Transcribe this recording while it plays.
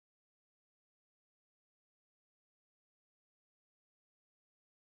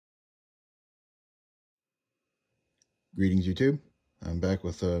Greetings YouTube. I'm back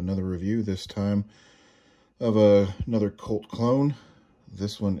with another review, this time of another Colt clone.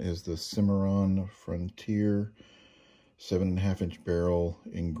 This one is the Cimarron Frontier 7.5-inch barrel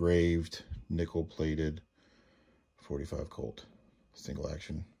engraved nickel plated 45 Colt single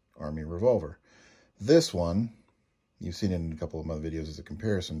action Army revolver. This one, you've seen it in a couple of my videos as a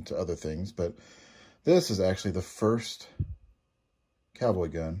comparison to other things, but this is actually the first cowboy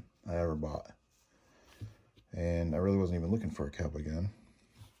gun I ever bought. And I really wasn't even looking for a cowboy gun.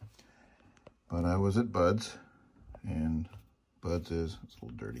 But I was at Bud's, and Bud's it's a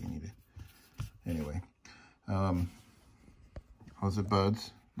little dirty, anyway. I was at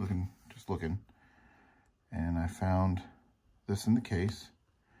Bud's, just looking, and I found this in the case.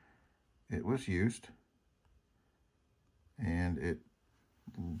 It was used, and it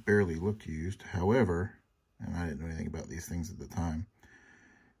barely looked used. However, and I didn't know anything about these things at the time,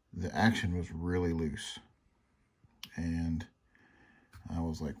 the action was really loose. And I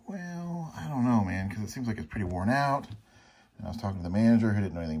was like, well, I don't know, man, because it seems like it's pretty worn out. And I was talking to the manager who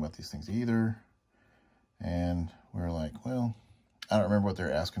didn't know anything about these things either. And we were like, well, I don't remember what they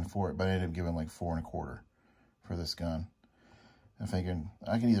were asking for it, but I ended up giving like $4 1/4 for this gun. I'm thinking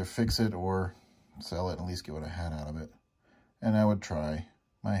I can either fix it or sell it and at least get what I had out of it. And I would try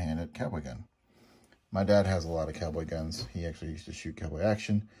my hand at cowboy gun. My dad has a lot of cowboy guns. He actually used to shoot cowboy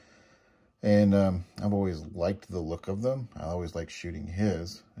action. And I've always liked the look of them. I always liked shooting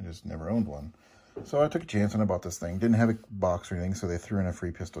his. I just never owned one. So I took a chance and I bought this thing. Didn't have a box or anything, so they threw in a free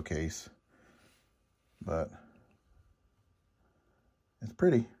pistol case. But it's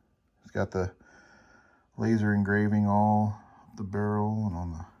pretty. It's got the laser engraving all up the barrel and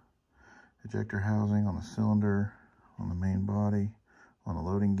on the ejector housing, on the cylinder, on the main body, on the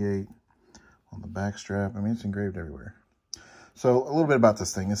loading gate, on the back strap. I mean, it's engraved everywhere. So a little bit about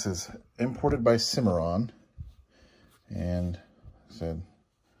this thing. This is imported by Cimarron, and I said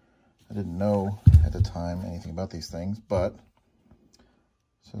I didn't know at the time anything about these things, but it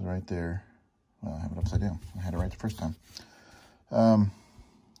says right there, well, I have it upside down. I had it right the first time.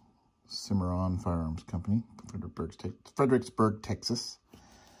 Cimarron Firearms Company, Fredericksburg, Texas.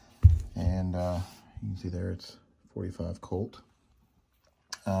 And you can see there it's 45 Colt.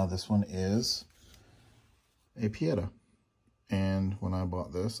 This one is a Pietta. And when I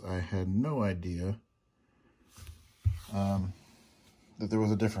bought this, I had no idea that there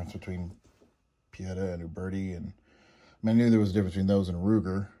was a difference between Pietta and Uberti. And I mean, I knew there was a difference between those and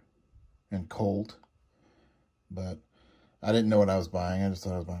Ruger and Colt. But I didn't know what I was buying. I just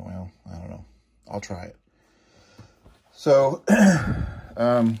thought I was buying, well, I don't know. I'll try it. So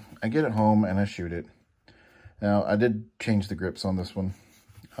I get it home and I shoot it. Now, I did change the grips on this one.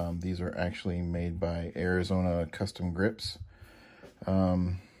 These are actually made by Arizona Custom Grips.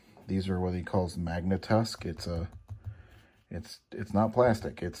 These are what he calls Magna Tusk. It's not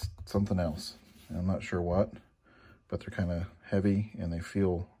plastic. It's something else. I'm not sure what, but they're kind of heavy and they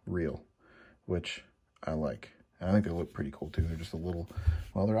feel real, which I like. And I think they look pretty cool too. They're just a little,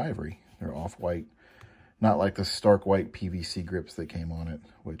 well, they're ivory. They're off-white. Not like the stark white PVC grips that came on it,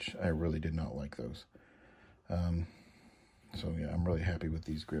 which I really did not like those. So yeah, I'm really happy with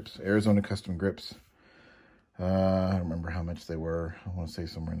these grips. Arizona Custom Grips. I don't remember how much they were. I want to say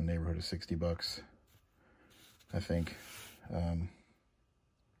somewhere in the neighborhood of 60 bucks, I think.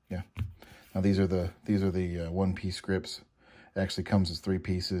 Yeah. Now these are the one-piece grips. It actually comes as 3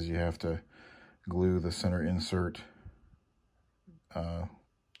 pieces. You have to glue the center insert to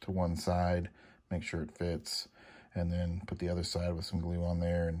one side, make sure it fits, and then put the other side with some glue on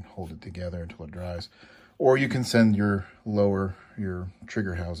there and hold it together until it dries. Or you can send your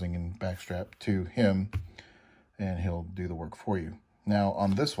trigger housing and backstrap to him, and he'll do the work for you. Now,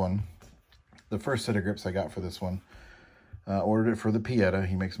 on this one, the first set of grips I got for this one, ordered it for the Pietta.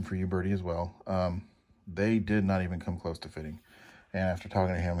 He makes them for Uberti as well. They did not even come close to fitting. And after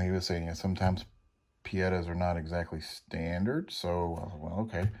talking to him, he was saying, yeah, sometimes Piettas are not exactly standard. So, I was like, well,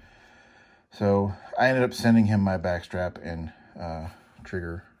 okay. So, I ended up sending him my backstrap and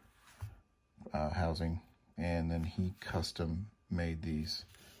trigger housing. And then he custom made these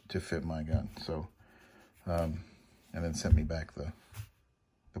to fit my gun. So, and then sent me back the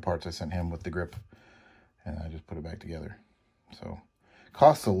parts I sent him with the grip, and I just put it back together. So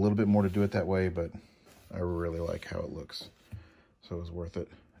costs a little bit more to do it that way, but I really like how it looks, so it was worth it.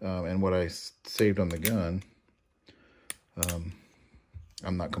 And what I saved on the gun,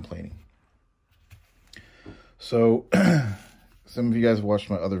 I'm not complaining. So some of you guys have watched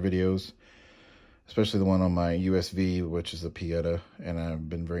my other videos, especially the one on my USV, which is the Pietta, and I've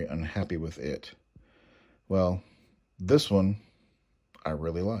been very unhappy with it. Well, this one I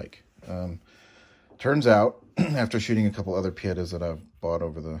really like. Turns out, after shooting a couple other Piettas that I've bought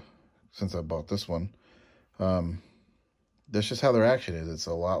since I bought this one, that's just how their action is. It's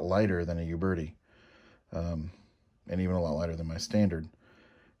a lot lighter than a Uberti, and even a lot lighter than my standard.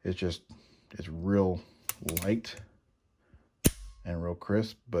 It's real light and real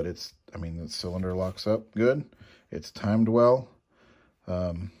crisp, but I mean, the cylinder locks up good. It's timed well.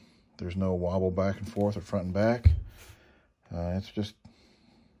 There's no wobble back and forth or front and back. It's just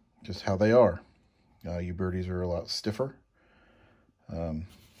how they are. Ubertis are a lot stiffer. And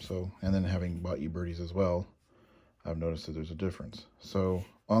then having bought Ubertis as well, I've noticed that there's a difference. So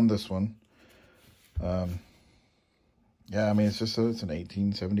on this one, yeah, I mean, it's an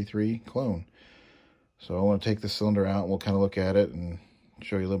 1873 clone. So I want to take the cylinder out and we'll kind of look at it and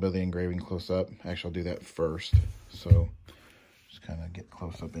show you a little bit of the engraving close up. Actually, I'll do that first. So just kind of get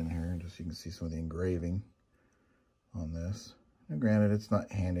close up in here just so you can see some of the engraving on this. And granted, it's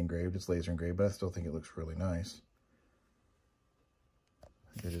not hand engraved, it's laser engraved, but I still think it looks really nice.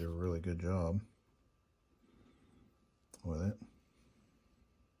 They did a really good job with it.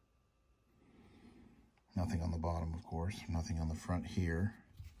 Nothing on the bottom, of course, nothing on the front here,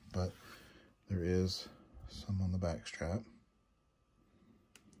 but there is some on the back strap.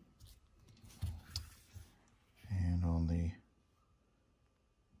 And on the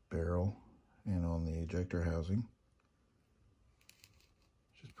barrel and on the ejector housing,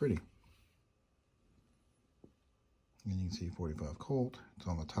 which is pretty. And you can see 45 Colt. It's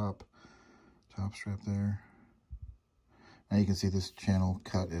on the top strap there. Now you can see this channel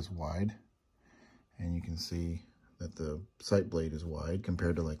cut is wide, and you can see that the sight blade is wide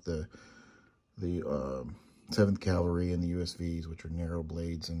compared to like the 7th Cavalry and the USVs, which are narrow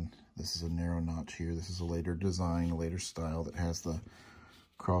blades, and this is a narrow notch here. This is a later design, a later style that has the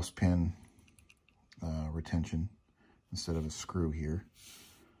cross pin retention instead of a screw here.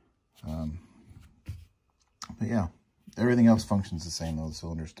 But yeah, everything else functions the same though. The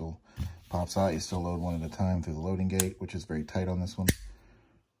cylinder still pops out. You still load one at a time through the loading gate, which is very tight on this one.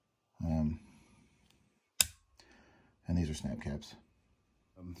 And these are snap caps.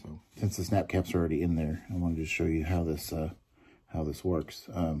 So since the snap caps are already in there, I wanted to show you how this works.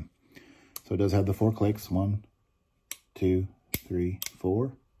 So it does have the 4 clicks. 1, 2, 3,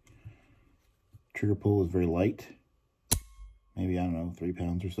 4. Trigger pull is very light. Maybe, I don't know, 3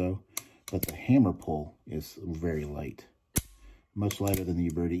 pounds or so. But the hammer pull is very light. Much lighter than the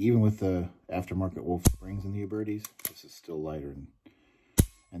Uberti. Even with the aftermarket Wolf springs in the Ubertis, this is still lighter.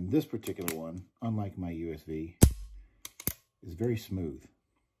 And this particular one, unlike my USV, is very smooth.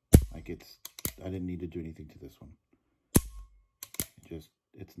 Like I didn't need to do anything to this one.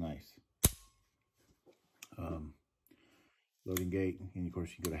 It's nice. Loading gate, and of course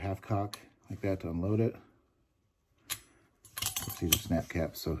you go to half cock like that to unload it. Of course, these are snap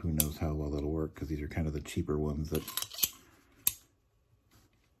caps, so who knows how well that'll work, because these are kind of the cheaper ones that,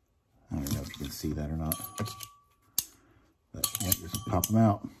 I don't know if you can see that or not. But yeah, just pop them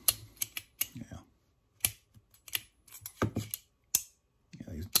out. Yeah.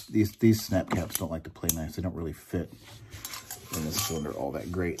 These snap caps don't like to play nice. They don't really fit in this cylinder all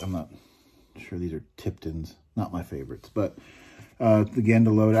that great. I'm not sure these are Tiptons. Not my favorites. But again,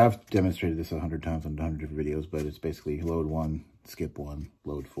 to load, I've demonstrated this 100 times on 100 different videos, but it's basically load 1, skip 1,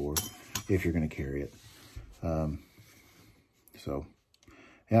 load 4, if you're going to carry it. So,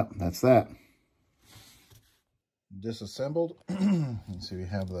 yeah, that's that. Disassembled. So we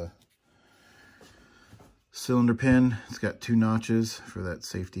have the cylinder pin. It's got 2 notches for that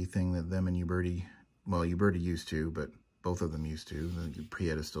safety thing that them and Uberti, well, Uberti used to, but both of them used to. The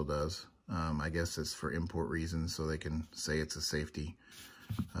Pietta still does. I guess it's for import reasons, so they can say it's a safety.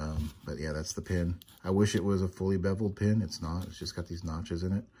 But yeah, that's the pin. I wish it was a fully beveled pin. It's not. It's just got these notches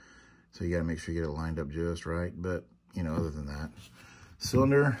in it. So you got to make sure you get it lined up just right. But, you know, other than that.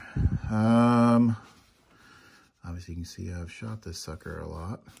 Cylinder. Obviously, you can see I've shot this sucker a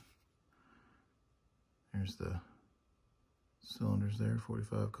lot. There's the cylinders there,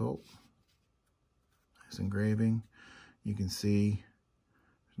 45 Colt. Nice engraving. You can see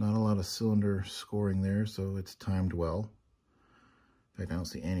there's not a lot of cylinder scoring there, so it's timed well. In fact, I don't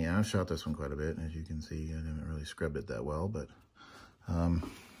see any. I've shot this one quite a bit. As you can see, I haven't really scrubbed it that well, but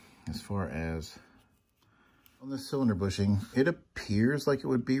as far as on the cylinder bushing, it appears like it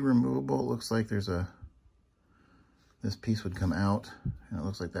would be removable. It looks like there's this piece would come out, and it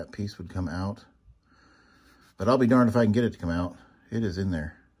looks like that piece would come out. But I'll be darned if I can get it to come out. It is in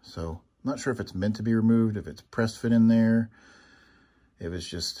there. So I'm not sure if it's meant to be removed, if it's press fit in there, if it's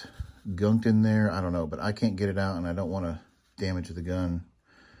just gunked in there. I don't know, but I can't get it out, and I don't want to damage the gun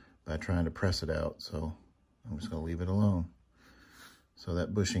by trying to press it out. So I'm just going to leave it alone. So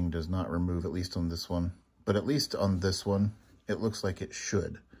that bushing does not remove, at least on this one. But at least on this one, it looks like it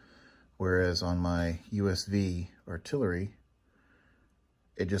should. Whereas on my USV artillery,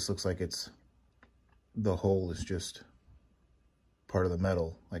 it just looks like the hole is just part of the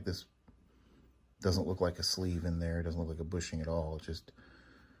metal. Like this doesn't look like a sleeve in there. It doesn't look like a bushing at all. It's just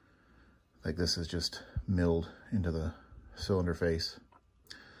like this is just milled into the cylinder face.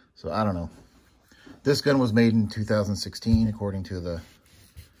 So I don't know. This gun was made in 2016, according to the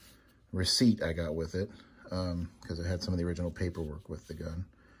receipt I got with it, because it had some of the original paperwork with the gun.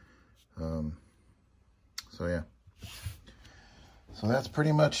 So yeah. So that's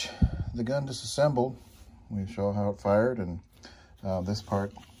pretty much the gun disassembled. We show how it fired, and this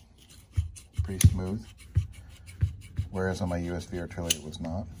part pretty smooth, whereas on my USV artillery it was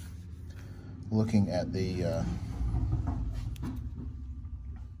not. Looking at the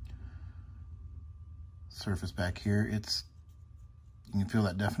surface back here, you can feel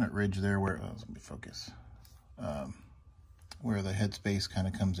that definite ridge there where, let me focus, where the headspace kind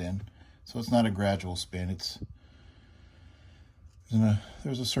of comes in. So it's not a gradual spin,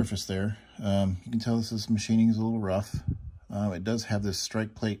 there's a surface there. You can tell this machining is a little rough. It does have this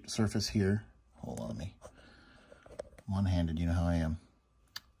strike plate surface here. Hold on me. One-handed, you know how I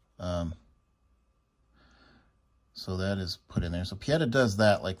am. So that is put in there. So Pietta does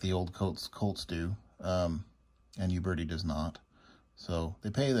that like the old Colts do, and Uberti does not. So they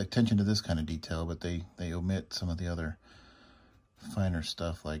pay attention to this kind of detail, but they omit some of the other finer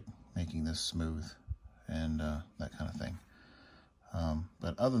stuff, like making this smooth and that kind of thing.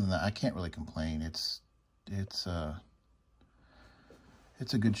 But other than that, I can't really complain. It's a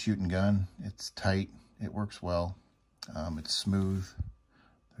good shooting gun. It's tight. It works well. It's smooth.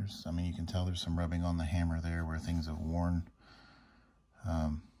 You can tell there's some rubbing on the hammer there where things have worn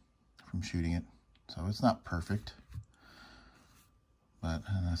from shooting it. So it's not perfect. But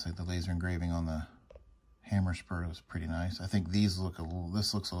I say the laser engraving on the hammer spur was pretty nice. I think this looks a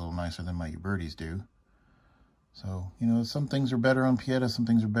little nicer than my Ubertis do. So, you know, some things are better on Pietta, some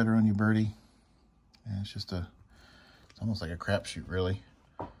things are better on Uberti. And it's just it's almost like a crapshoot, really,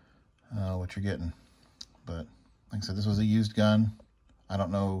 what you're getting. But like I said, this was a used gun. I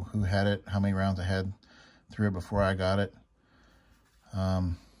don't know who had it, how many rounds I had through it before I got it.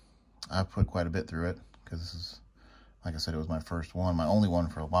 I put quite a bit through it because this is, like I said, it was my first one, my only one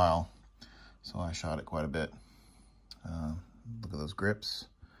for a while. So I shot it quite a bit. Look at those grips.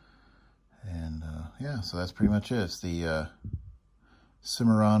 And yeah, so that's pretty much it. It's the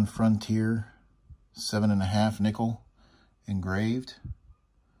Cimarron Frontier 7.5 nickel engraved,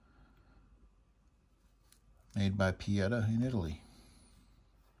 made by Pietta in Italy.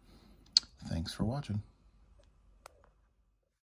 Thanks for watching.